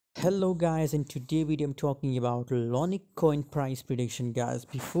Hello guys, in today's video I'm talking about LUNC coin price prediction guys.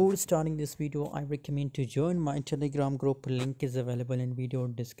 Before starting this video I recommend to join my Telegram group. Link is available in video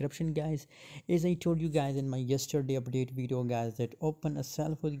description guys. As I told you guys in my yesterday update video guys, that open a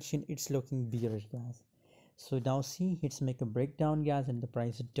sell position, it's looking bearish guys. So now see, it's make a breakdown guys and the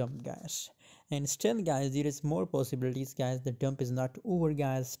price dump guys, and still guys there is more possibilities guys. The dump is not over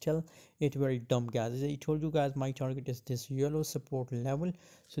guys, still it will dump guys. As I told you guys, my target is this yellow support level,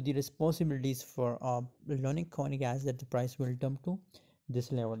 so there is possibilities for LUNC coin guys that the price will dump to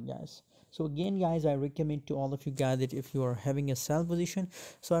this level guys. So again guys, I recommend to all of you guys that if you are having a sell position,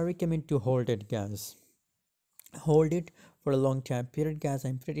 so I recommend to hold it guys, hold it for a long time period guys.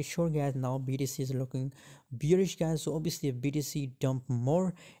 I'm pretty sure guys now BTC is looking bearish guys, so obviously if BTC dump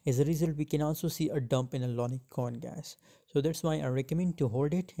more, as a result we can also see a dump in a LUNC coin guys. So that's why I recommend to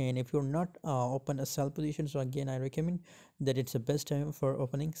hold it, and if you're not open a sell position, so again I recommend that it's the best time for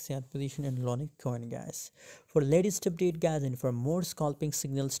opening sell position in LUNC coin guys. For latest update guys and for more scalping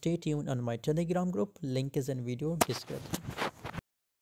signals, stay tuned on my Telegram group. Link is in video description.